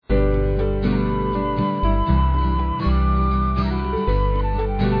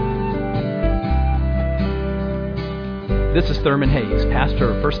This is Thurman Hayes, pastor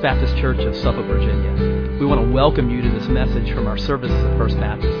of First Baptist Church of Suffolk, Virginia. We want to welcome you to this message from our services at First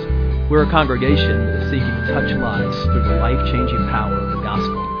Baptist. We're a congregation that is seeking to touch lives through the life-changing power of the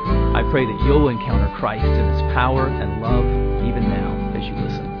gospel. I pray that you'll encounter Christ in His power and love even now as you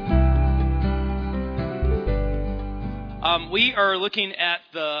listen. We are looking at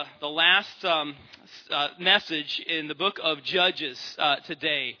the last message in the book of Judges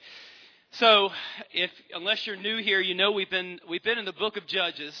today. So, unless you're new here, you know we've been in the book of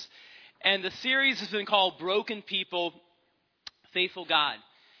Judges, and the series has been called Broken People, Faithful God.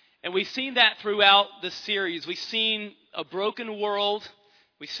 And we've seen that throughout the series. We've seen a broken world.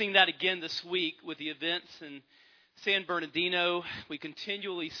 We've seen that again this week with the events in San Bernardino. We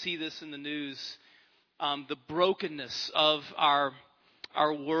continually see this in the news, the brokenness of our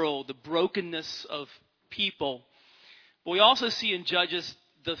world, the brokenness of people. But we also see in Judges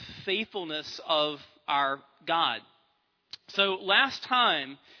the faithfulness of our God. So last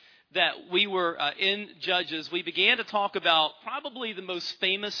time that we were in Judges, we began to talk about probably the most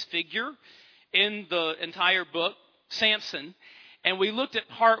famous figure in the entire book, Samson. And we looked at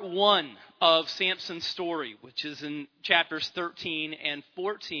part 1 of Samson's story, which is in chapters 13 and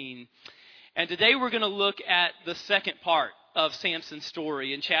 14. And today we're going to look at the second part of Samson's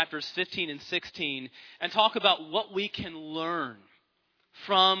story in chapters 15 and 16 and talk about what we can learn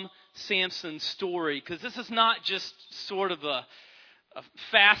from Samson's story, because this is not just sort of a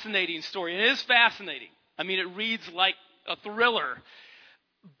fascinating story. It is fascinating. I mean, it reads like a thriller,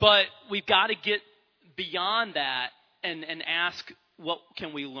 but we've got to get beyond that and ask, what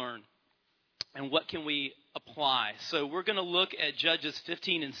can we learn and what can we apply? So we're going to look at Judges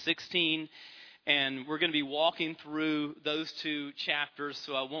 15 and 16, and we're going to be walking through those two chapters,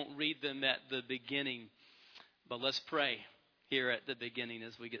 so I won't read them at the beginning, but let's pray here at the beginning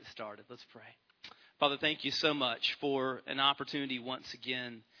as we get started. Let's pray. Father, thank you so much for an opportunity once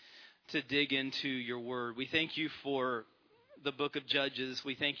again to dig into your word. We thank you for the book of Judges.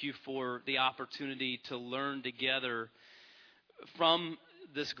 We thank you for the opportunity to learn together from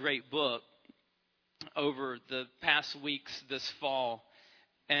this great book over the past weeks this fall.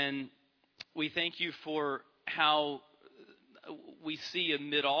 And we thank you for how we see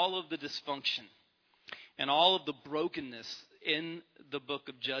amid all of the dysfunction and all of the brokenness in the book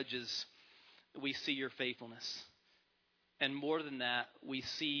of Judges, we see your faithfulness. And more than that, we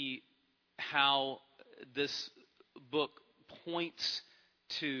see how this book points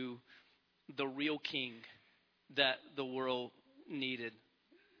to the real king that the world needed,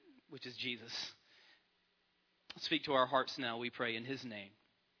 which is Jesus. Speak to our hearts now, we pray in his name.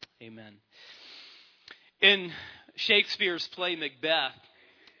 Amen. In Shakespeare's play Macbeth,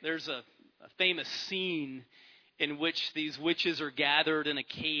 there's a famous scene in which these witches are gathered in a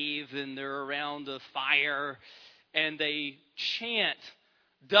cave and they're around a fire and they chant,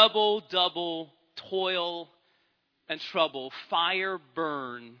 double, double, toil and trouble, fire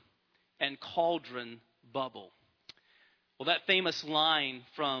burn and cauldron bubble. Well, that famous line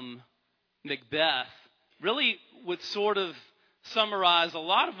from Macbeth really would sort of summarize a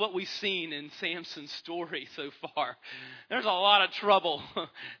lot of what we've seen in Samson's story so far. There's a lot of trouble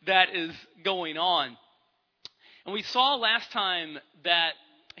that is going on. And we saw last time that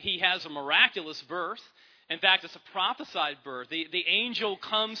he has a miraculous birth. In fact, it's a prophesied birth. The angel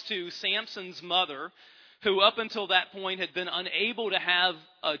comes to Samson's mother, who up until that point had been unable to have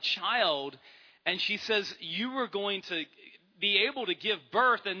a child. And she says, you are going to be able to give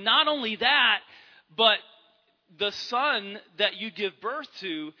birth. And not only that, but the son that you give birth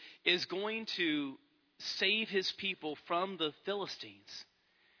to is going to save his people from the Philistines.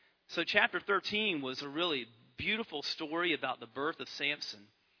 So chapter 13 was a really beautiful story about the birth of Samson.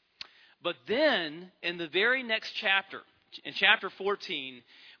 But then, in the very next chapter, in chapter 14,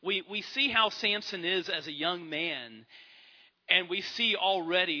 we see how Samson is as a young man. And we see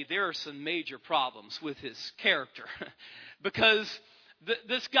already there are some major problems with his character. Because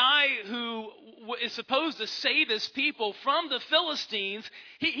this guy who is supposed to save his people from the Philistines,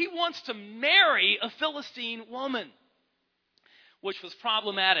 he wants to marry a Philistine woman, which was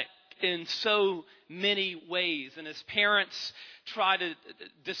problematic in so many ways. And his parents try to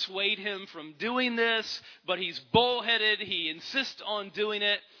dissuade him from doing this, but he's bullheaded. He insists on doing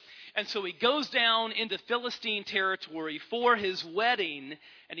it. And so he goes down into Philistine territory for his wedding,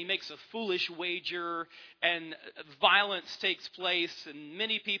 and he makes a foolish wager, and violence takes place, and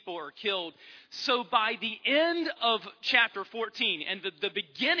many people are killed. So by the end of chapter 14 and the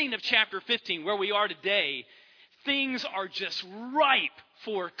beginning of chapter 15, where we are today, things are just ripe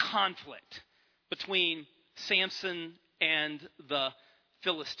for conflict between Samson and the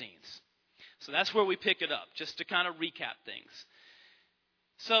Philistines. So that's where we pick it up, just to kind of recap things.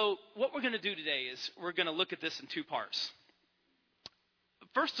 So what we're going to do today is we're going to look at this in two parts.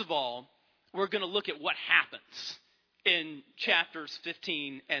 First of all, we're going to look at what happens in chapters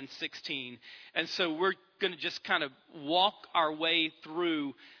 15 and 16. And so we're going to just kind of walk our way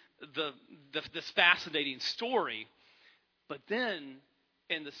through this fascinating story. But then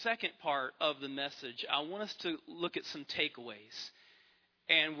in the second part of the message, I want us to look at some takeaways.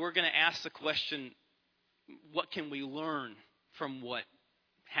 And we're going to ask the question, what can we learn from what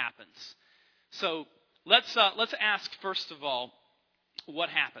happens? So let's ask first of all, what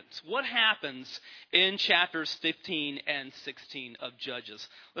happens? What happens in chapters 15 and 16 of Judges?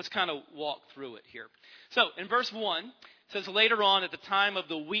 Let's kind of walk through it here. So in verse 1, it says, later on at the time of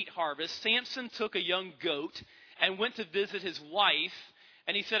the wheat harvest, Samson took a young goat and went to visit his wife.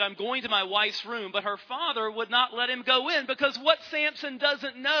 And he said, I'm going to my wife's room. But her father would not let him go in, because what Samson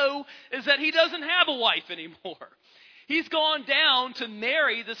doesn't know is that he doesn't have a wife anymore. He's gone down to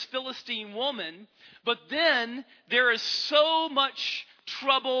marry this Philistine woman, but then there is so much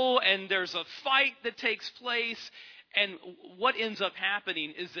trouble and there's a fight that takes place. And what ends up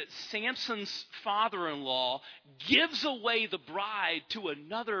happening is that Samson's father-in-law gives away the bride to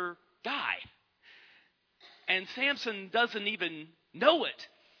another guy. And Samson doesn't even know it.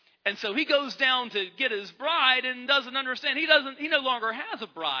 And so he goes down to get his bride and doesn't understand. He no longer has a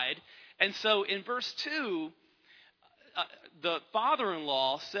bride. And so in verse 2, the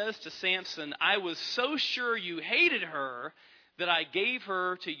father-in-law says to Samson, I was so sure you hated her that I gave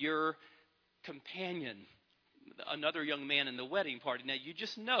her to your companion, another young man in the wedding party. Now, you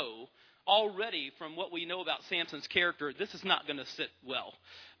just know already from what we know about Samson's character, this is not going to sit well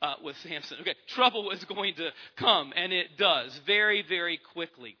with Samson. Okay, trouble is going to come, and it does very, very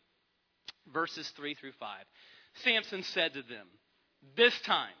quickly. Verses 3 through 5. Samson said to them, this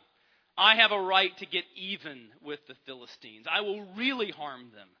time I have a right to get even with the Philistines. I will really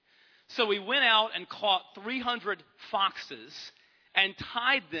harm them. So he went out and caught 300 foxes and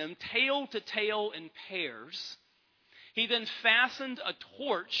tied them tail to tail in pairs. He then fastened a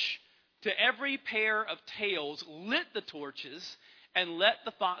torch to every pair of tails, lit the torches, and let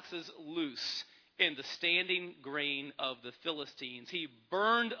the foxes loose in the standing grain of the Philistines. He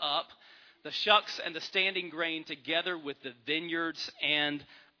burned up the shucks and the standing grain together with the vineyards and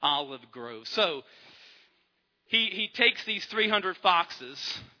olive groves. So he takes these 300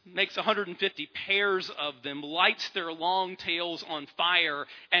 foxes, makes 150 pairs of them, lights their long tails on fire,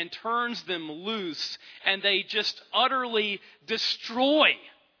 and turns them loose. And they just utterly destroy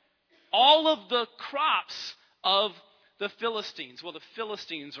all of the crops of the Philistines. Well, the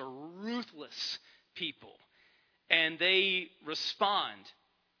Philistines are ruthless people. And they respond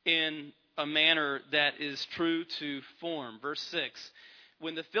in a manner that is true to form. Verse 6.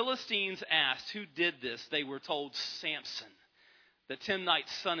 When the Philistines asked who did this, they were told Samson, the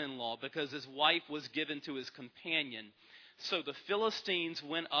Timnite's son-in-law, because his wife was given to his companion. So the Philistines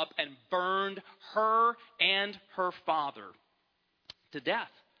went up and burned her and her father to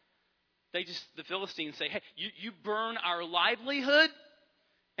death. The Philistines say, hey, you burn our livelihood,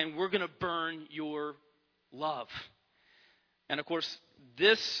 and we're going to burn your love. And of course,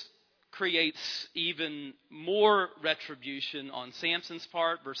 this creates even more retribution on Samson's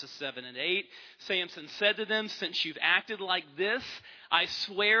part, verses 7 and 8. Samson said to them, since you've acted like this, I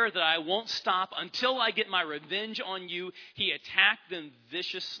swear that I won't stop until I get my revenge on you. He attacked them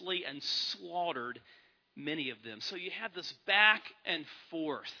viciously and slaughtered many of them. So you have this back and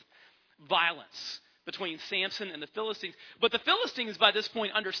forth violence between Samson and the Philistines. But the Philistines by this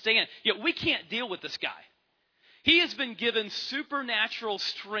point understand, we can't deal with this guy. He has been given supernatural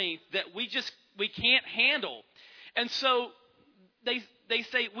strength that we can't handle. And so they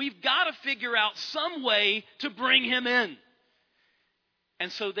say, we've got to figure out some way to bring him in.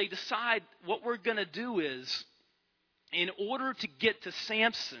 And so they decide what we're going to do is, in order to get to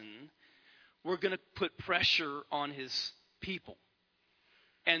Samson, we're going to put pressure on his people.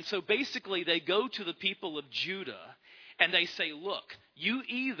 And so basically they go to the people of Judah and they say, look, you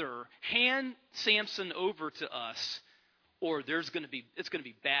either hand Samson over to us, or it's going to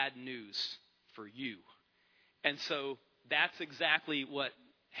be bad news for you. And so that's exactly what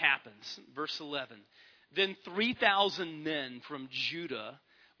happens. Verse 11. Then 3,000 men from Judah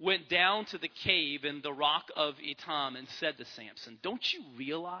went down to the cave in the rock of Etam and said to Samson, don't you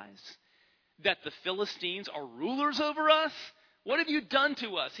realize that the Philistines are rulers over us? What have you done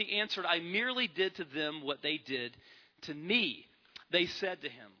to us? He answered, I merely did to them what they did to me. They said to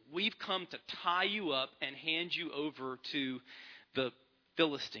him, we've come to tie you up and hand you over to the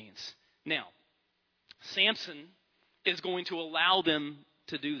Philistines. Now, Samson is going to allow them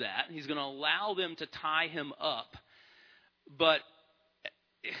to do that. He's going to allow them to tie him up. But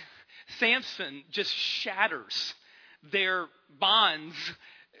Samson just shatters their bonds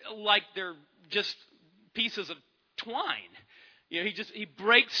like they're just pieces of twine. He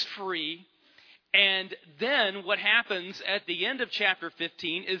breaks free. And then what happens at the end of chapter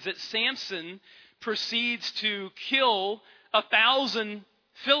 15 is that Samson proceeds to kill 1,000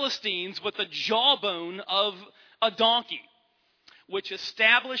 Philistines with the jawbone of a donkey, which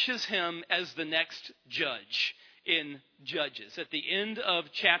establishes him as the next judge in Judges. At the end of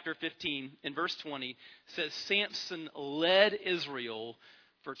chapter 15, in verse 20, it says, Samson led Israel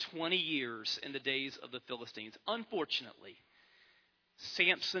for 20 years in the days of the Philistines. Unfortunately,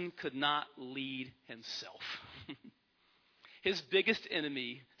 Samson could not lead himself. Samson's biggest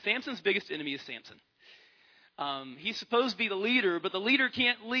enemy is Samson. He's supposed to be the leader, but the leader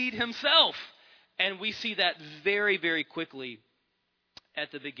can't lead himself. And we see that very, very quickly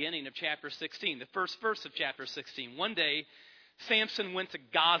at the beginning of chapter 16, the first verse of chapter 16. One day, Samson went to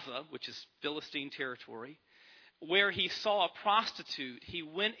Gaza, which is Philistine territory, where he saw a prostitute. He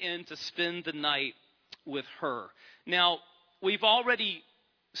went in to spend the night with her. Now, we've already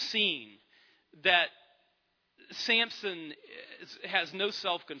seen that Samson has no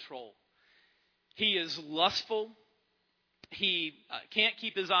self-control. He is lustful. He can't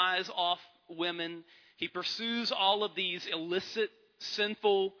keep his eyes off women. He pursues all of these illicit,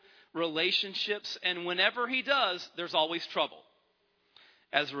 sinful relationships. And whenever he does, there's always trouble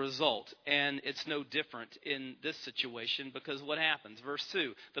as a result. And it's no different in this situation, because what happens? Verse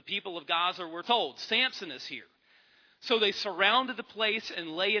 2, the people of Gaza were told, Samson is here. So they surrounded the place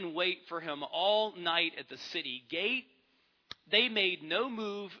and lay in wait for him all night at the city gate. They made no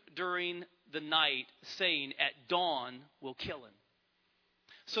move during the night, saying, at dawn we'll kill him.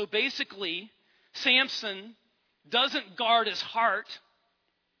 So basically, Samson doesn't guard his heart,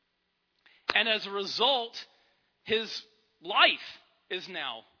 and as a result, his life is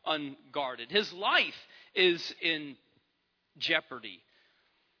now unguarded. His life is in jeopardy.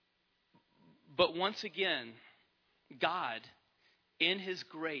 But once again, God, in his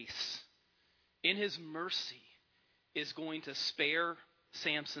grace, in his mercy, is going to spare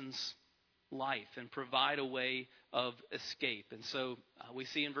Samson's life and provide a way of escape. And so we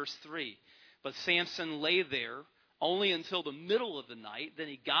see in verse 3, but Samson lay there only until the middle of the night. Then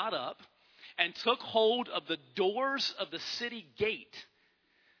he got up and took hold of the doors of the city gate,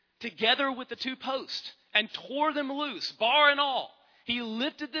 together with the two posts, and tore them loose, bar and all. He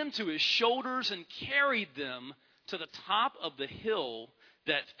lifted them to his shoulders and carried them to the top of the hill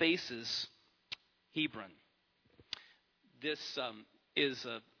that faces Hebron. This is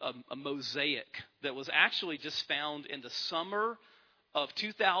a mosaic that was actually just found in the summer of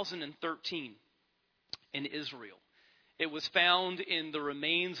 2013 in Israel. It was found in the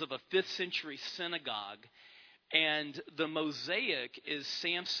remains of a 5th century synagogue, and the mosaic is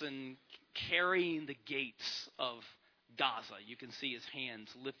Samson carrying the gates of Gaza. You can see his hands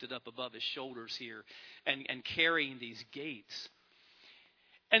lifted up above his shoulders here and carrying these gates.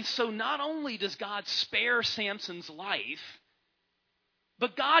 And so not only does God spare Samson's life,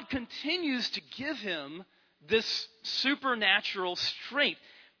 but God continues to give him this supernatural strength.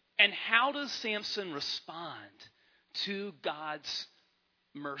 And how does Samson respond to God's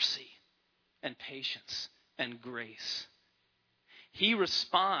mercy and patience and grace? He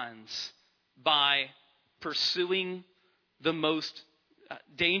responds by pursuing the most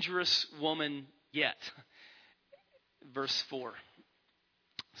dangerous woman yet. Verse 4.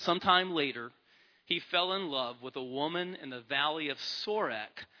 Sometime later, he fell in love with a woman in the valley of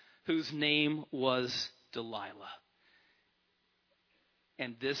Sorek, whose name was Delilah.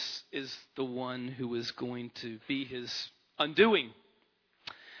 And this is the one who is going to be his undoing.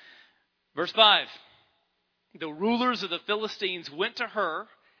 Verse 5. The rulers of the Philistines went to her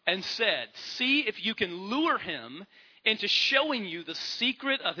and said, see if you can lure him into showing you the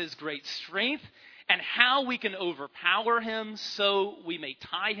secret of his great strength and how we can overpower him so we may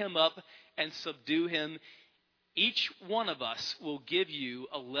tie him up and subdue him. Each one of us will give you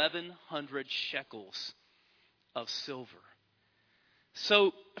 1,100 shekels of silver.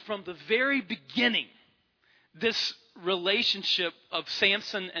 So from the very beginning, this relationship of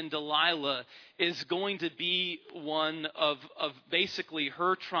Samson and Delilah is going to be one of basically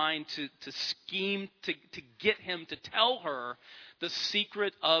her trying to scheme to get him to tell her the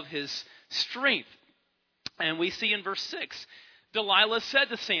secret of his strength. And we see in verse 6, Delilah said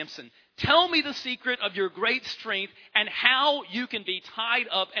to Samson, tell me the secret of your great strength and how you can be tied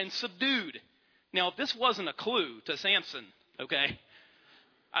up and subdued. Now, if this wasn't a clue to Samson, okay,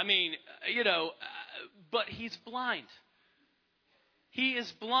 I mean, but he's blind. He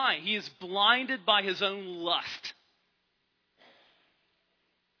is blind. He is blinded by his own lust.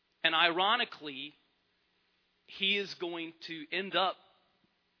 And ironically, he is going to end up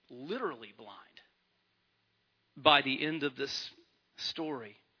literally blind by the end of this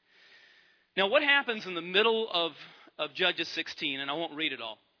story. Now, what happens in the middle of Judges 16, and I won't read it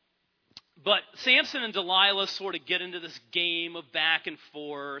all, but Samson and Delilah sort of get into this game of back and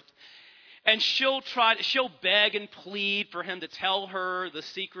forth, and she'll beg and plead for him to tell her the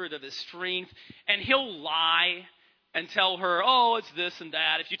secret of his strength, and he'll lie and tell her, oh, it's this and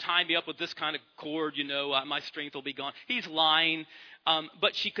that. If you tie me up with this kind of cord, my strength will be gone. He's lying,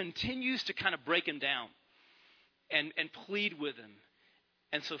 but she continues to kind of break him down and plead with him.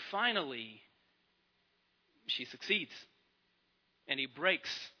 And so finally, she succeeds, and he breaks.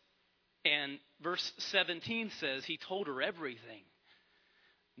 And verse 17 says he told her everything.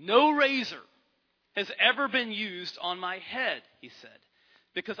 No razor has ever been used on my head, he said,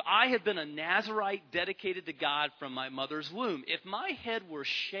 because I have been a Nazirite dedicated to God from my mother's womb. If my head were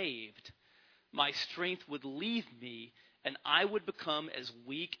shaved, my strength would leave me, and I would become as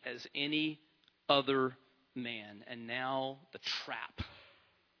weak as any other man. And now the trap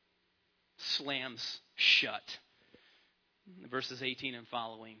slams shut. Verses 18 and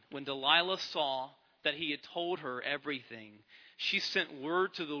following. When Delilah saw that he had told her everything, she sent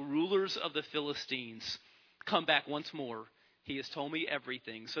word to the rulers of the Philistines, come back once more. He has told me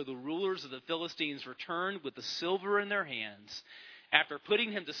everything. So the rulers of the Philistines returned with the silver in their hands. After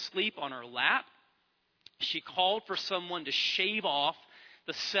putting him to sleep on her lap, she called for someone to shave off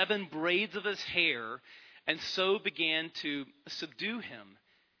the 7 braids of his hair, and so began to subdue him,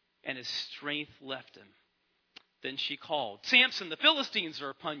 and his strength left him. Then she called, Samson, the Philistines are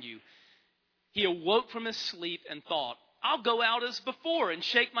upon you. He awoke from his sleep and thought, I'll go out as before and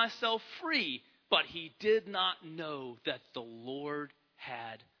shake myself free. But he did not know that the Lord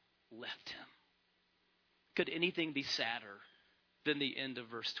had left him. Could anything be sadder than the end of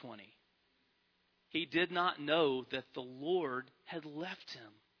verse 20? He did not know that the Lord had left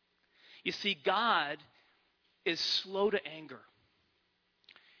him. You see, God is slow to anger.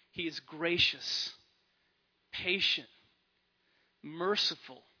 He is gracious, patient,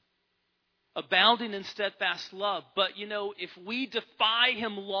 merciful, abounding in steadfast love. But, if we defy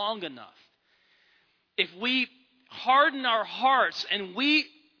him long enough, if we harden our hearts and we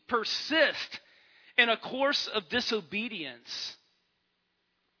persist in a course of disobedience,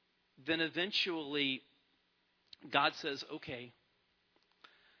 then eventually God says, okay,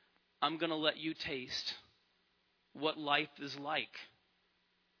 I'm going to let you taste what life is like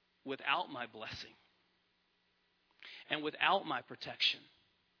without my blessing and without my protection.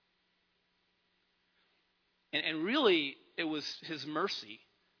 And really, it was his mercy,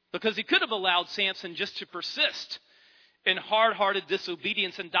 because he could have allowed Samson just to persist in hard-hearted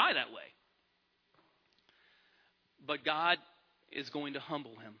disobedience and die that way. But God is going to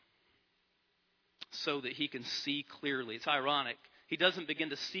humble him so that he can see clearly. It's ironic. He doesn't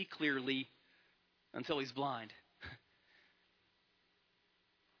begin to see clearly until he's blind.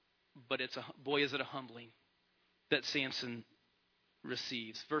 But boy, is it a humbling that Samson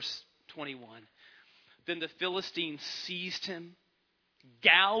receives. Verse 21. Then the Philistines seized him,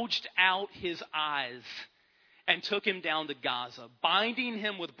 gouged out his eyes, and took him down to Gaza. Binding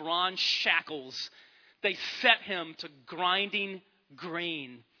him with bronze shackles, they set him to grinding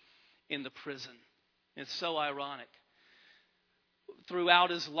grain in the prison. It's so ironic.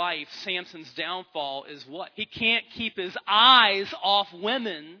 Throughout his life, Samson's downfall is what? He can't keep his eyes off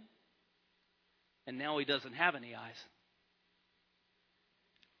women, and now he doesn't have any eyes.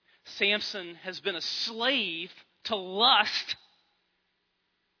 Samson has been a slave to lust,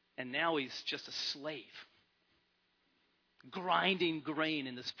 and now he's just a slave, grinding grain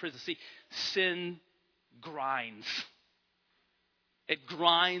in this prison. See, sin grinds. It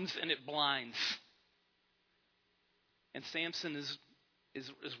grinds and it blinds. And Samson is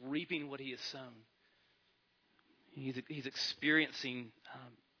reaping what he has sown. He's experiencing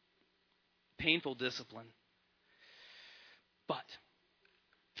painful discipline. But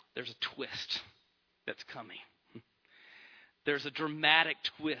there's a twist that's coming. There's a dramatic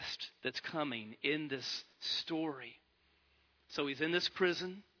twist that's coming in this story. So he's in this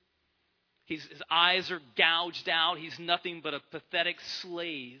prison. His eyes are gouged out. He's nothing but a pathetic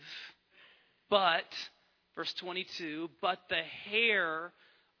slave. But, verse 22, but the hair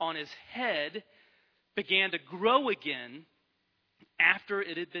on his head began to grow again after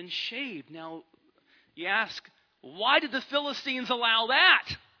it had been shaved. Now, you ask, why did the Philistines allow that?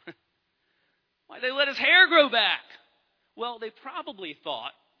 Why did they let his hair grow back? Well, they probably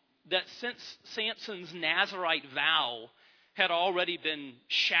thought that since Samson's Nazirite vow had already been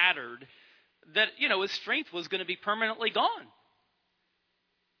shattered, that, his strength was going to be permanently gone.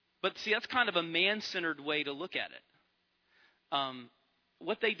 But see, that's kind of a man-centered way to look at it.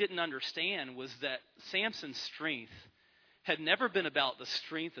 What they didn't understand was that Samson's strength had never been about the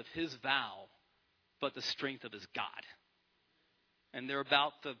strength of his vow, but the strength of his God. And they're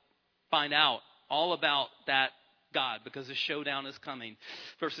about to find out all about that God, because the showdown is coming.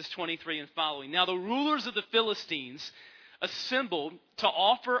 Verses 23 and following. Now the rulers of the Philistines assembled to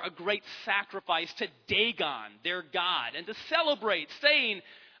offer a great sacrifice to Dagon, their god, and to celebrate, saying,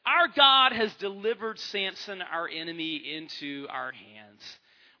 "Our God has delivered Samson, our enemy, into our hands."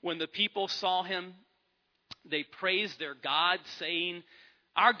 When the people saw him, they praised their God, saying,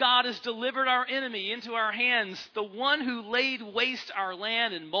 "Our God has delivered our enemy into our hands, the one who laid waste our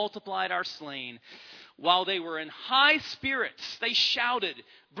land and multiplied our slain." While they were in high spirits, they shouted,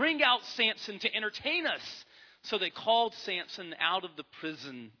 "Bring out Samson to entertain us." So they called Samson out of the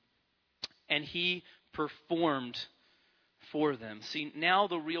prison, and he performed for them. See, now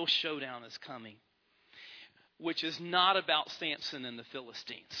the real showdown is coming, which is not about Samson and the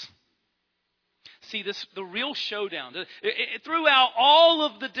Philistines. See, the real showdown, throughout all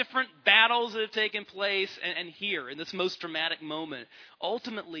of the different battles that have taken place, and here, in this most dramatic moment,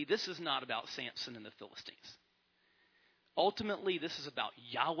 ultimately, this is not about Samson and the Philistines. Ultimately, this is about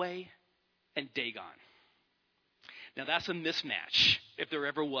Yahweh and Dagon. Now, that's a mismatch, if there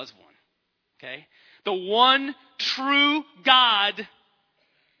ever was one. Okay? The one true God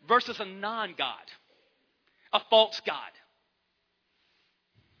versus a non-God, a false God.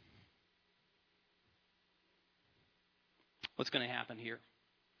 What's going to happen here?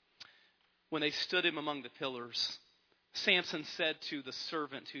 When they stood him among the pillars, Samson said to the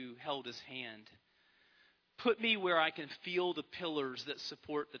servant who held his hand, "Put me where I can feel the pillars that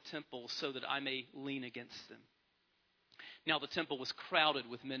support the temple so that I may lean against them." Now the temple was crowded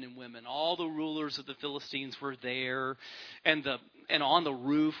with men and women. All the rulers of the Philistines were there, and on the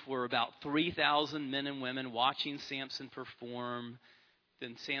roof were about 3,000 men and women watching Samson perform.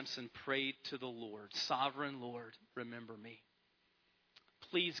 Then Samson prayed to the Lord, "Sovereign Lord, remember me.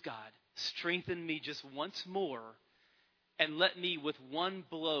 Please, God, strengthen me just once more, and let me with one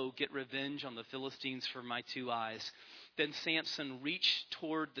blow get revenge on the Philistines for my 2 eyes." Then Samson reached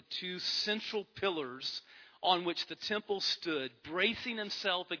toward the 2 central pillars on which the temple stood, bracing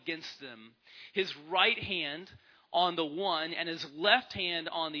himself against them, his right hand on the one and his left hand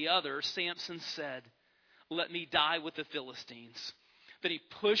on the other. Samson said, "Let me die with the Philistines." Then he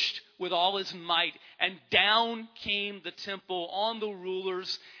pushed with all his might, and down came the temple on the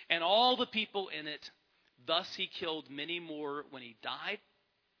rulers and all the people in it. Thus he killed many more when he died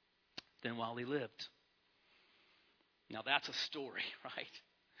than while he lived. Now that's a story, right?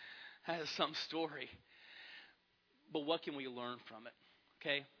 That is some story. But what can we learn from it?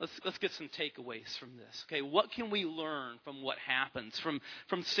 Okay, let's get some takeaways from this. Okay, what can we learn from what happens, from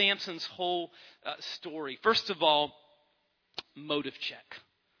Samson's whole story? First of all, motive check.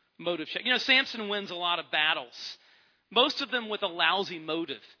 Motive check. Samson wins a lot of battles, most of them with a lousy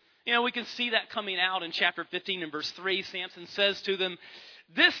motive. We can see that coming out in chapter 15 and verse 3. Samson says to them,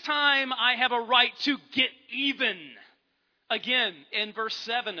 "This time I have a right to get even." Again, in verse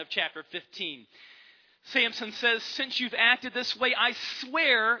 7 of chapter 15. Samson says, "Since you've acted this way, I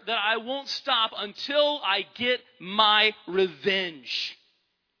swear that I won't stop until I get my revenge."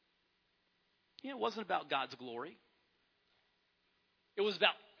 It wasn't about God's glory. It was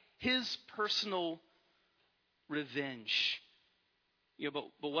about his personal revenge.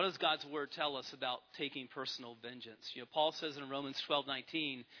 But what does God's word tell us about taking personal vengeance? Paul says in Romans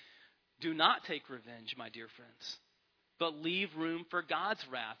 12:19, "Do not take revenge, my dear friends, but leave room for God's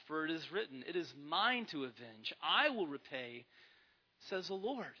wrath, for it is written, 'It is mine to avenge. I will repay,' says the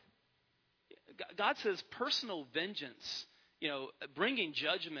Lord." God says personal vengeance, bringing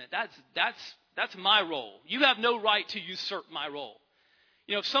judgment, that's my role. You have no right to usurp my role.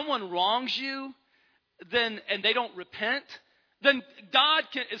 If someone wrongs you, and they don't repent, then God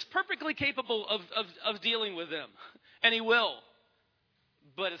is perfectly capable of dealing with them, and he will.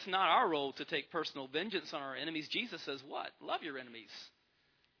 But it's not our role to take personal vengeance on our enemies. Jesus says what? Love your enemies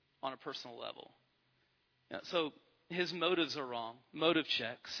on a personal level. So his motives are wrong. Motive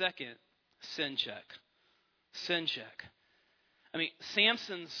check. Second, sin check. Sin check.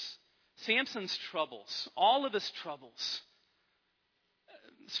 Samson's troubles, all of his troubles,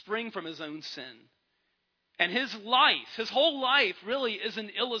 spring from his own sin. And his whole life really is an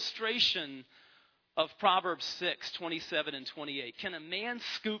illustration of Proverbs 6:27 and 28. Can a man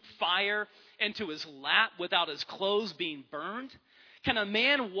scoop fire into his lap without his clothes being burned? Can a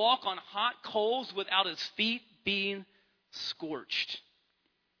man walk on hot coals without his feet being scorched.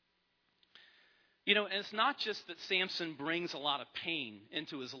 You know, and it's not just that Samson brings a lot of pain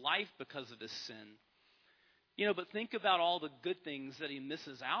into his life because of his sin. You know, but think about all the good things that he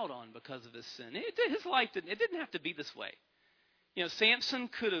misses out on because of his sin. His life didn't have to be this way. You know, Samson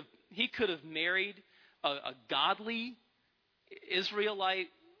could have married a godly Israelite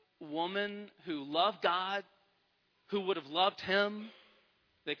woman who loved God, who would have loved him.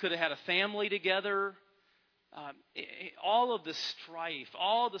 They could have had a family together. All of this strife,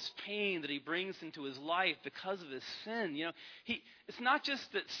 all this pain that he brings into his life because of his sin. You know, it's not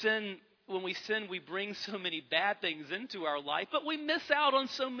just that sin, when we sin, we bring so many bad things into our life, but we miss out on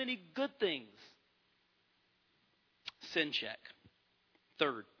so many good things. Sin check.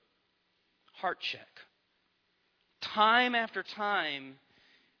 Third, heart check. Time after time,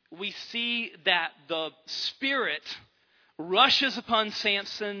 we see that the Spirit rushes upon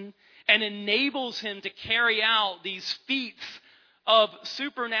Samson and enables him to carry out these feats of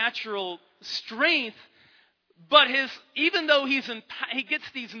supernatural strength. But even though he gets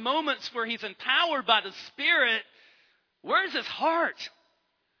these moments where he's empowered by the Spirit, where's his heart?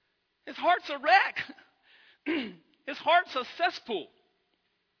 His heart's a wreck. His heart's a cesspool.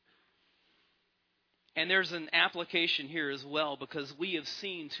 And there's an application here as well, because we have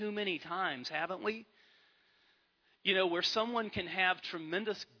seen too many times, haven't we? You know, where someone can have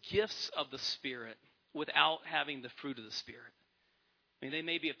tremendous gifts of the Spirit without having the fruit of the Spirit. I mean, they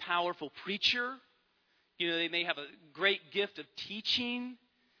may be a powerful preacher. You know, they may have a great gift of teaching.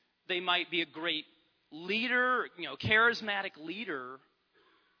 They might be a great leader, you know, charismatic leader.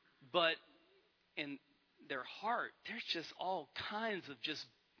 But in their heart, there's just all kinds of just,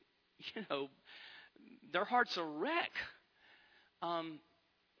 you know, their heart's a wreck. And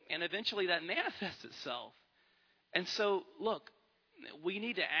eventually that manifests itself. And so, look, we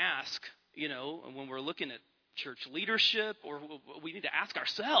need to ask, you know, when we're looking at church leadership, or we need to ask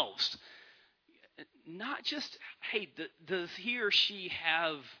ourselves, not just, hey, does he or she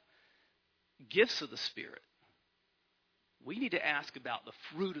have gifts of the Spirit? We need to ask about the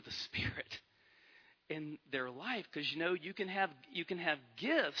fruit of the Spirit in their life, because, you know, you can have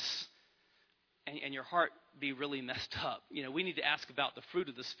gifts and your heart be really messed up. You know, we need to ask about the fruit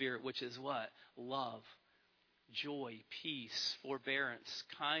of the Spirit, which is what? Love, joy, peace, forbearance,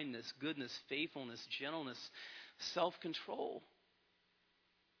 kindness, goodness, faithfulness, gentleness, self-control.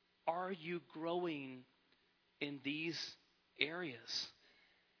 Are you growing in these areas?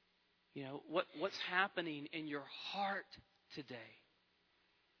 You know, what's happening in your heart today?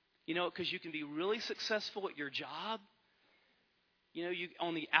 You know, because you can be really successful at your job. You know,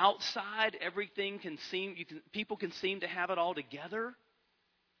 on the outside, everything people can seem to have it all together.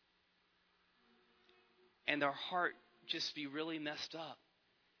 And their heart just be really messed up.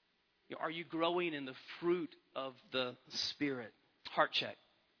 You know, are you growing in the fruit of the Spirit? Heart check.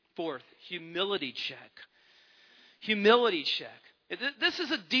 Fourth, humility check. Humility check. This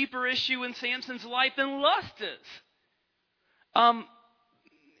is a deeper issue in Samson's life than lust is. And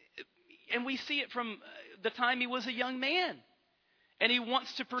we see it from the time he was a young man. And he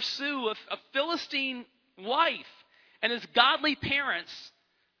wants to pursue a Philistine wife. And his godly parents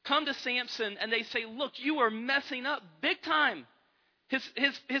come to Samson and they say, look, you are messing up big time.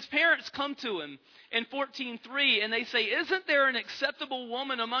 His parents come to him in 14:3 and they say, isn't there an acceptable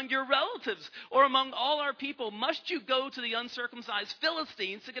woman among your relatives or among all our people? Must you go to the uncircumcised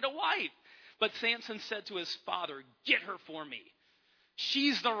Philistines to get a wife? But Samson said to his father, get her for me.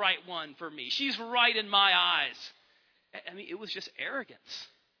 She's the right one for me. She's right in my eyes. I mean, it was just arrogance.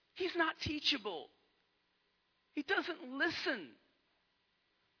 He's not teachable. He doesn't listen.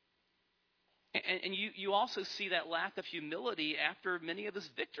 And you also see that lack of humility after many of his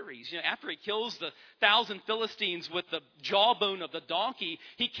victories. You know, after he kills the 1,000 Philistines with the jawbone of the donkey,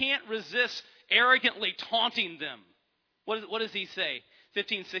 he can't resist arrogantly taunting them. What does he say?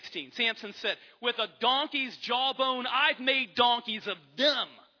 15:16. Samson said, with a donkey's jawbone, I've made donkeys of them.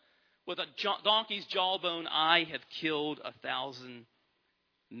 With a donkey's jawbone, I have killed 1,000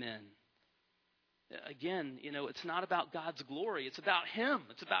 men. Again, you know, it's not about God's glory. It's about him.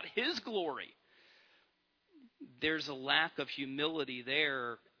 It's about his glory. There's a lack of humility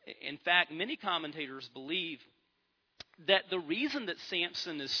there. In fact, many commentators believe that the reason that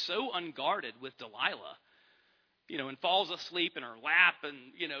Samson is so unguarded with Delilah, you know, and falls asleep in her lap and,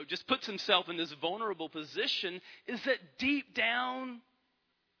 you know, just puts himself in this vulnerable position is that deep down,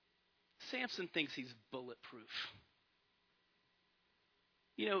 Samson thinks he's bulletproof.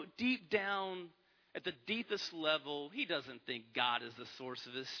 You know, deep down, at the deepest level, he doesn't think God is the source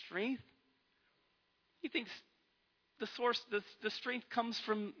of his strength. He thinks the strength comes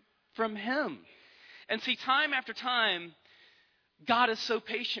from him. And see, time after time, God is so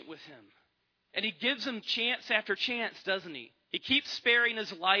patient with him. And he gives him chance after chance, doesn't he? He keeps sparing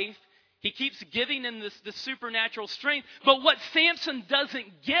his life. He keeps giving him this supernatural strength. But what Samson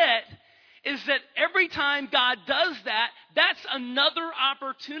doesn't get is that every time God does that, that's another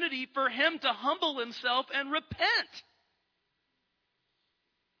opportunity for him to humble himself and repent.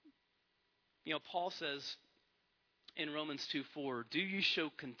 You know, Paul says in Romans 2:4, do you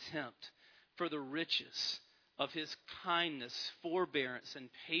show contempt for the riches of his kindness, forbearance, and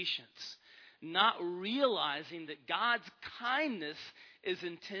patience, not realizing that God's kindness is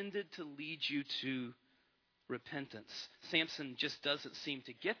intended to lead you to repentance? Samson just doesn't seem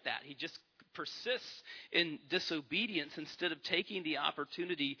to get that. He just persists in disobedience instead of taking the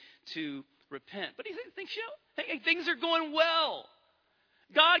opportunity to repent. But he thinks, hey, things are going well.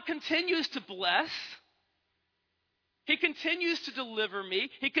 God continues to bless. He continues to deliver me.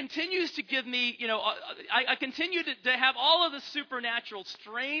 He continues to give me, I continue to have all of the supernatural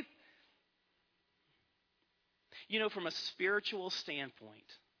strength. From a spiritual standpoint,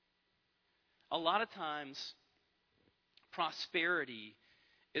 a lot of times prosperity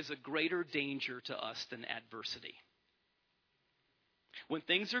is a greater danger to us than adversity. When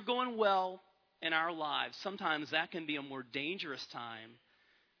things are going well in our lives, sometimes that can be a more dangerous time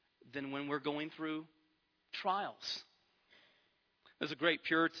than when we're going through trials. There's a great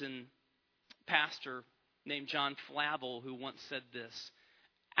Puritan pastor named John Flavel who once said this: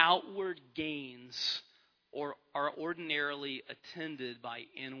 outward gains are ordinarily attended by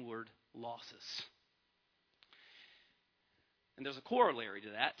inward losses. And there's a corollary to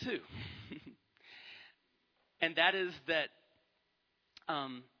that too. And that is that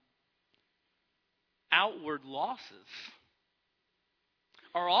outward losses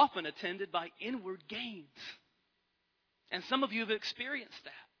are often attended by inward gains. And some of you have experienced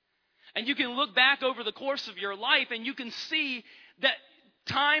that. And you can look back over the course of your life and you can see that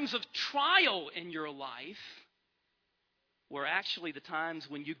times of trial in your life were actually the times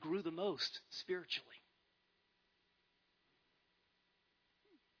when you grew the most spiritually.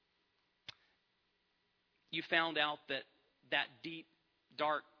 You found out that deep,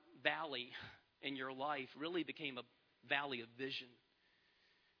 dark valley in your life really became a valley of vision.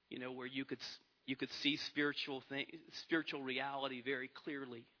 Where you could see spiritual reality very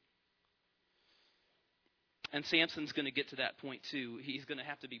clearly. And Samson's going to get to that point too. He's going to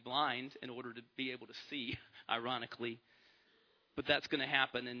have to be blind in order to be able to see, ironically. But that's going to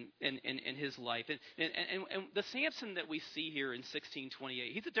happen in his life. And the Samson that we see here in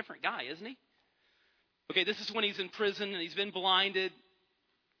 16:28, he's a different guy, isn't he? Okay, this is when he's in prison and he's been blinded.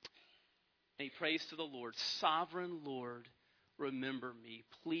 And he prays to the Lord, Sovereign Lord, remember me.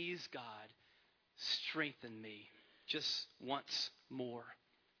 Please, God, strengthen me just once more.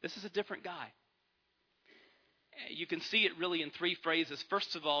 This is a different guy. You can see it really in three phrases.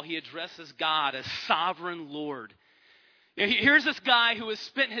 First of all, he addresses God as Sovereign Lord. Here's this guy who has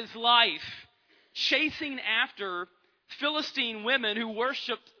spent his life chasing after Philistine women who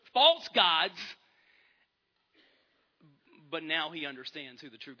worshiped false gods, but now he understands who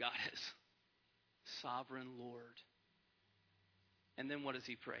the true God is. Sovereign Lord. And then what does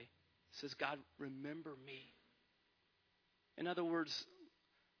he pray? He says, God, remember me. In other words,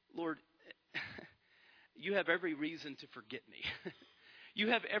 Lord, you have every reason to forget me. You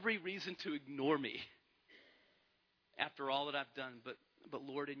have every reason to ignore me after all that I've done. But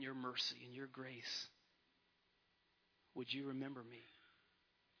Lord, in your mercy and your grace, would you remember me?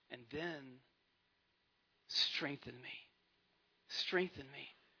 And then strengthen me. Strengthen me.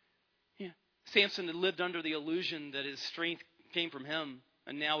 Yeah. Samson had lived under the illusion that his strength came from him,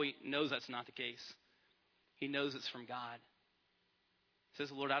 and now he knows that's not the case. He knows it's from God. He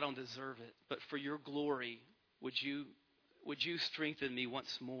says, Lord, I don't deserve it, but for your glory, would you strengthen me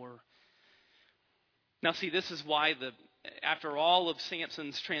once more? Now, see, this is why after all of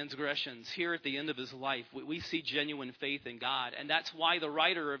Samson's transgressions, here at the end of his life, we see genuine faith in God. And that's why the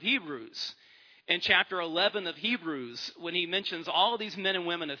writer of Hebrews, in chapter 11 of Hebrews, when he mentions all of these men and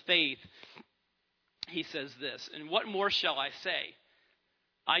women of faith, he says this, and what more shall I say?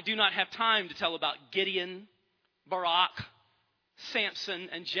 I do not have time to tell about Gideon, Barak, Samson,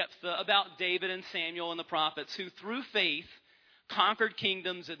 and Jephthah, about David and Samuel and the prophets, who through faith conquered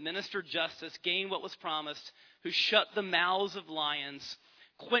kingdoms, administered justice, gained what was promised, who shut the mouths of lions,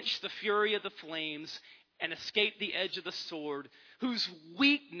 quenched the fury of the flames, and escaped the edge of the sword, whose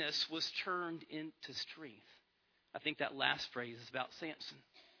weakness was turned into strength. I think that last phrase is about Samson.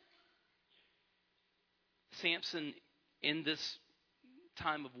 Samson, in this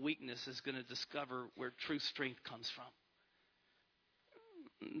time of weakness, is going to discover where true strength comes from.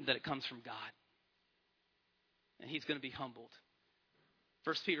 That it comes from God. And he's going to be humbled.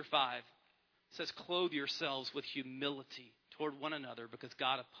 1 Peter 5 says, clothe yourselves with humility toward one another, because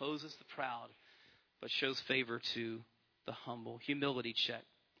God opposes the proud but shows favor to the humble. Humility check.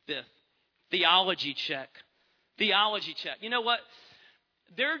 Fifth, theology check. Theology check. You know what?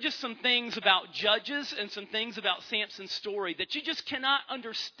 There are just some things about Judges and some things about Samson's story that you just cannot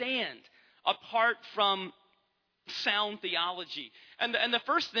understand apart from sound theology. And the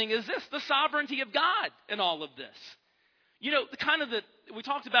first thing is this, the sovereignty of God in all of this. You know, we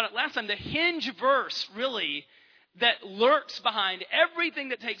talked about it last time, the hinge verse really that lurks behind everything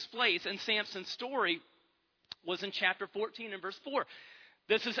that takes place in Samson's story was in chapter 14 and verse 4.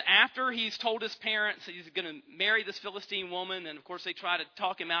 This is after he's told his parents he's going to marry this Philistine woman, and of course they try to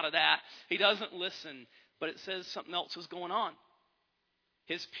talk him out of that. He doesn't listen, but it says something else was going on.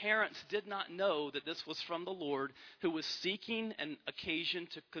 His parents did not know that this was from the Lord, who was seeking an occasion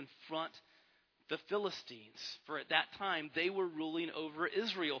to confront the Philistines. For at that time, they were ruling over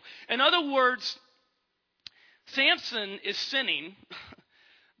Israel. In other words, Samson is sinning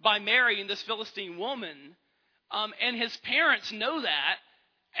by marrying this Philistine woman, and his parents know that,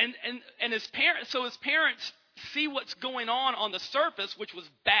 and his parents see what's going on the surface, which was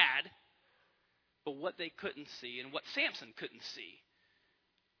bad, but what they couldn't see, and what Samson couldn't see,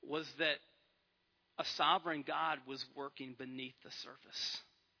 was that a sovereign God was working beneath the surface.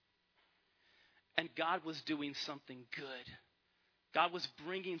 And God was doing something good. God was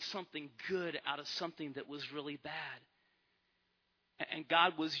bringing something good out of something that was really bad. And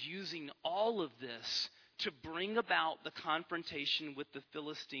God was using all of this to bring about the confrontation with the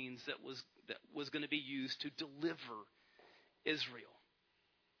Philistines that was going to be used to deliver Israel.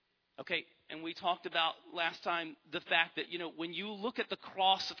 Okay, and we talked about last time the fact that, you know, when you look at the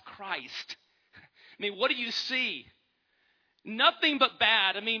cross of Christ, I mean, what do you see? Nothing but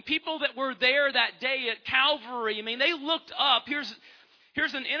bad. I mean, people that were there that day at Calvary, I mean, they looked up. Here's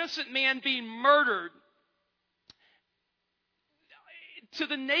an innocent man being murdered. To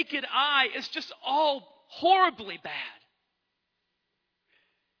the naked eye, it's just all horribly bad.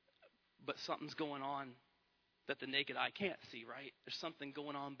 But something's going on that the naked eye can't see, right? There's something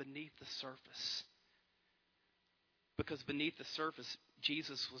going on beneath the surface. Because beneath the surface,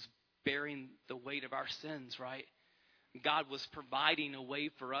 Jesus was bearing the weight of our sins, right? God was providing a way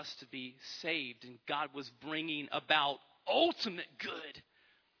for us to be saved, and God was bringing about ultimate good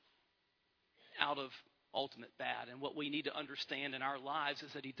out of ultimate bad. And what we need to understand in our lives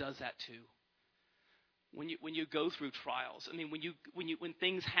is that He does that too. When you go through trials, I mean, when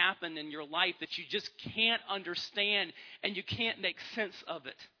things happen in your life that you just can't understand and you can't make sense of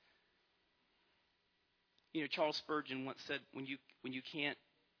it. You know, Charles Spurgeon once said, when you can't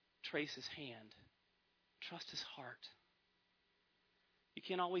trace His hand, trust His heart. You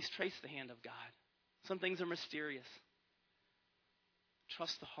can't always trace the hand of God. Some things are mysterious.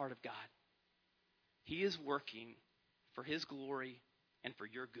 Trust the heart of God. He is working for His glory and for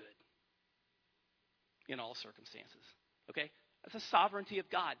your good in all circumstances. Okay? That's the sovereignty of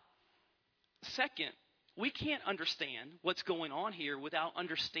God. Second, we can't understand what's going on here without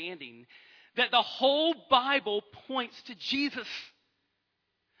understanding that the whole Bible points to Jesus.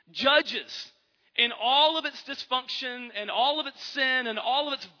 Judges, in all of its dysfunction and all of its sin and all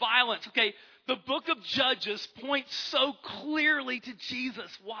of its violence, okay, the book of Judges points so clearly to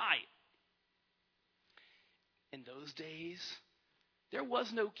Jesus. Why? In those days, there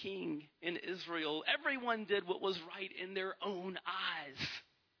was no king in Israel. Everyone did what was right in their own eyes.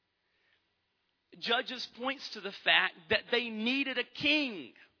 Judges points to the fact that they needed a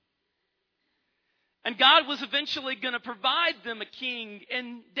king. And God was eventually going to provide them a king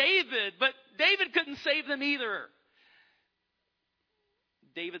in David, but David couldn't save them either.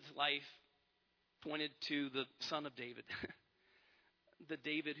 David's life pointed to the son of David. The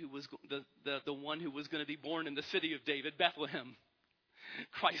David who was the one who was going to be born in the city of David, Bethlehem.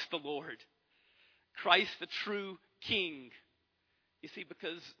 Christ the Lord. Christ the true king. You see,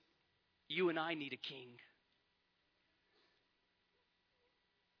 because you and I need a king.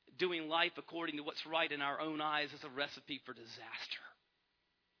 Doing life according to what's right in our own eyes is a recipe for disaster.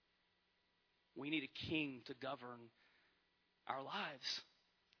 We need a king to govern our lives.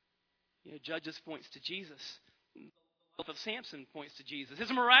 You know, Judges points to Jesus. The life of Samson points to Jesus.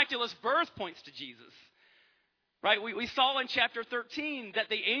 His miraculous birth points to Jesus. Right? We saw in chapter 13 that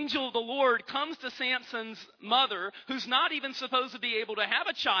the angel of the Lord comes to Samson's mother, who's not even supposed to be able to have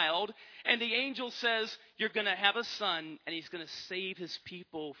a child, and the angel says, you're going to have a son, and he's going to save his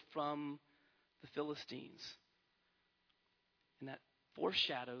people from the Philistines. And that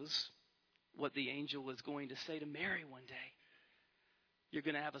foreshadows what the angel is going to say to Mary one day. You're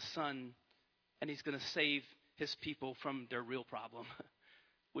going to have a son, and he's going to save his people from their real problem,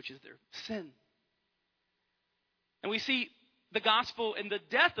 which is their sin. And we see the gospel in the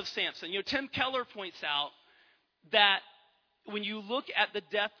death of Samson. Tim Keller points out that when you look at the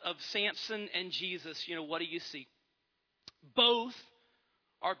death of Samson and Jesus, what do you see? Both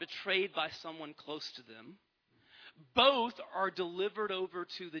are betrayed by someone close to them. Both are delivered over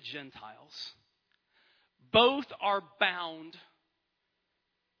to the Gentiles. Both are bound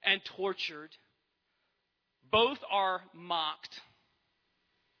and tortured. Both are mocked.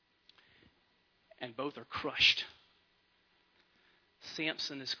 And both are crushed.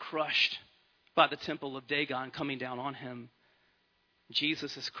 Samson is crushed by the temple of Dagon coming down on him.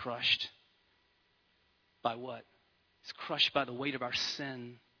 Jesus is crushed by what? He's crushed by the weight of our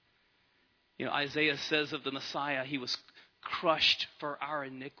sin. Isaiah says of the Messiah, he was crushed for our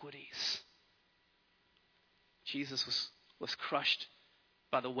iniquities. Jesus was crushed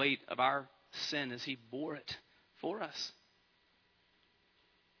by the weight of our sin as he bore it for us.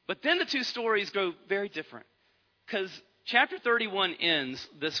 But then the two stories go very different, because chapter 31 ends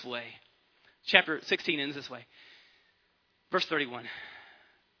this way. Chapter 16 ends this way. Verse 31.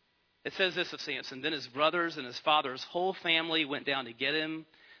 It says this of Samson: Then his brothers and his father's whole family went down to get him.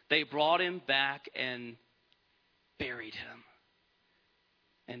 They brought him back and buried him.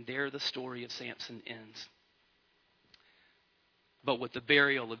 And there the story of Samson ends. But with the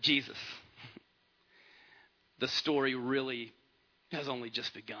burial of Jesus, the story really has only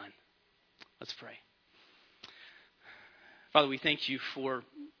just begun. Let's pray. Father, we thank you for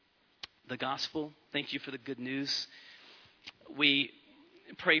the gospel. Thank you for the good news. We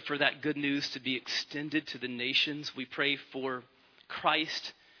pray for that good news to be extended to the nations. We pray for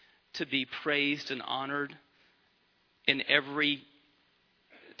Christ to be praised and honored in every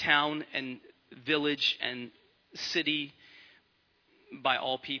town and village and city by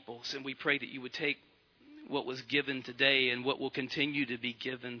all peoples. And we pray that you would take what was given today and what will continue to be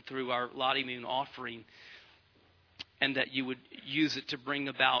given through our Lottie Moon offering, and that you would use it to bring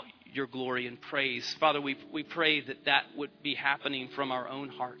about your glory and praise. Father, we pray that would be happening from our own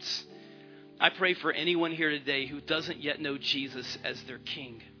hearts. I pray for anyone here today who doesn't yet know Jesus as their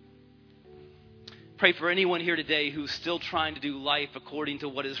King. Pray for anyone here today who's still trying to do life according to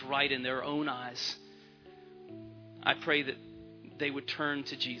what is right in their own eyes. I pray that they would turn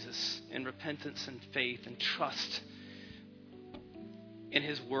to Jesus in repentance and faith and trust in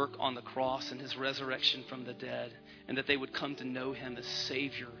his work on the cross and his resurrection from the dead, and that they would come to know him as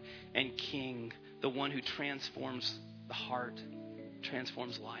Savior and King, the one who transforms the heart,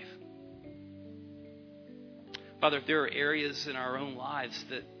 transforms life. Father, if there are areas in our own lives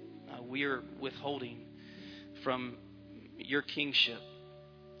that we are withholding from your kingship,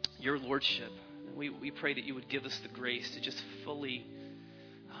 your lordship, we pray that you would give us the grace to just fully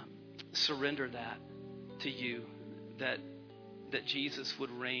surrender that to you, that Jesus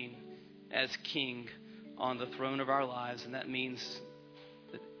would reign as King on the throne of our lives. And that means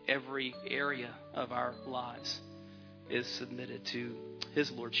that every area of our lives is submitted to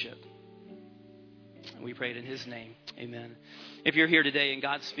his lordship. And we pray it in his name. Amen. If you're here today and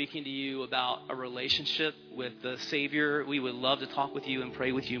God's speaking to you about a relationship with the Savior, we would love to talk with you and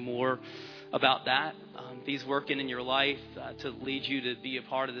pray with you more about that. If he's working in your life to lead you to be a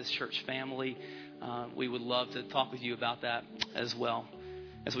part of this church family, we would love to talk with you about that as well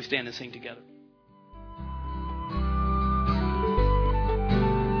as we stand and sing together.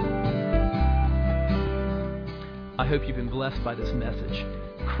 I hope you've been blessed by this message.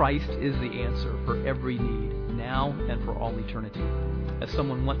 Christ is the answer for every need, now and for all eternity. As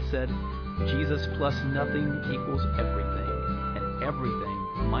someone once said, Jesus plus nothing equals everything, and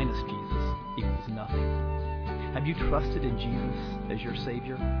everything minus Jesus equals nothing. Have you trusted in Jesus as your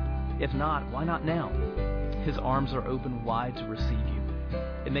Savior? If not, why not now? His arms are open wide to receive you.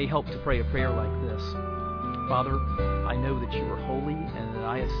 It may help to pray a prayer like this: Father, I know that you are holy and that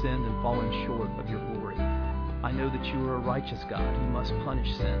I have sinned and fallen short of your glory. I know that you are a righteous God who must punish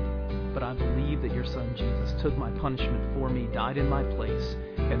sin, but I believe that your Son Jesus took my punishment for me, died in my place,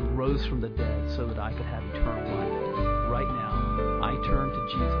 and rose from the dead so that I could have eternal life. Right now, I turn to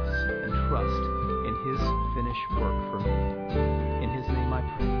Jesus and trust in his finished work for me. In his name I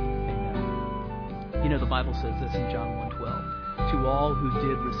pray. Amen. You know, the Bible says this in John 1:12. To all who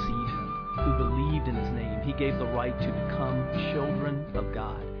did receive him, who believed in his name, he gave the right to become children of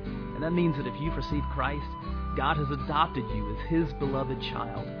God. And that means that if you've received Christ, God has adopted you as his beloved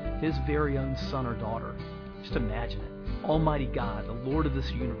child, his very own son or daughter. Just imagine it. Almighty God, the Lord of this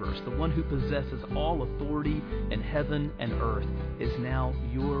universe, the one who possesses all authority in heaven and earth, is now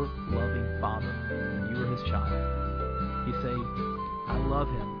your loving Father, and you are his child. You say, I love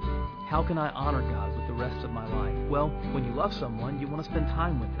Him. How can I honor God with the rest of my life? Well, when you love someone, you want to spend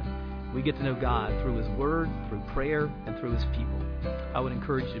time with them. We get to know God through His Word, through prayer, and through His people. I would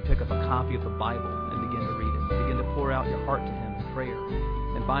encourage you to pick up a copy of the Bible and begin to read it. Begin to pour out your heart to Him in prayer.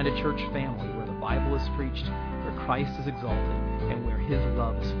 And find a church family where the Bible is preached, where Christ is exalted, and where His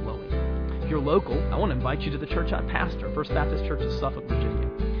love is flowing. If you're local, I want to invite you to the church I pastor, First Baptist Church of Suffolk, Virginia.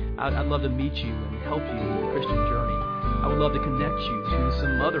 I'd love to meet you and help you in your Christian journey. I would love to connect you to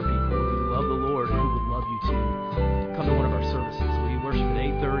some other people who love the Lord and who would love you too. Come to one of our services. We worship at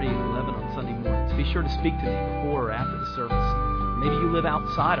 8:30 and 11 on Sunday mornings. Be sure to speak to me before or after the service. Maybe you live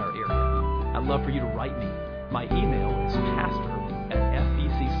outside our area. I'd love for you to write me. My email is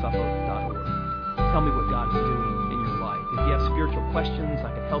pastor@fbcsuffolk.org. Tell me what God is doing in your life. If you have spiritual questions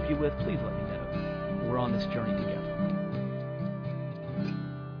I can help you with, please let me know. We're on this journey together.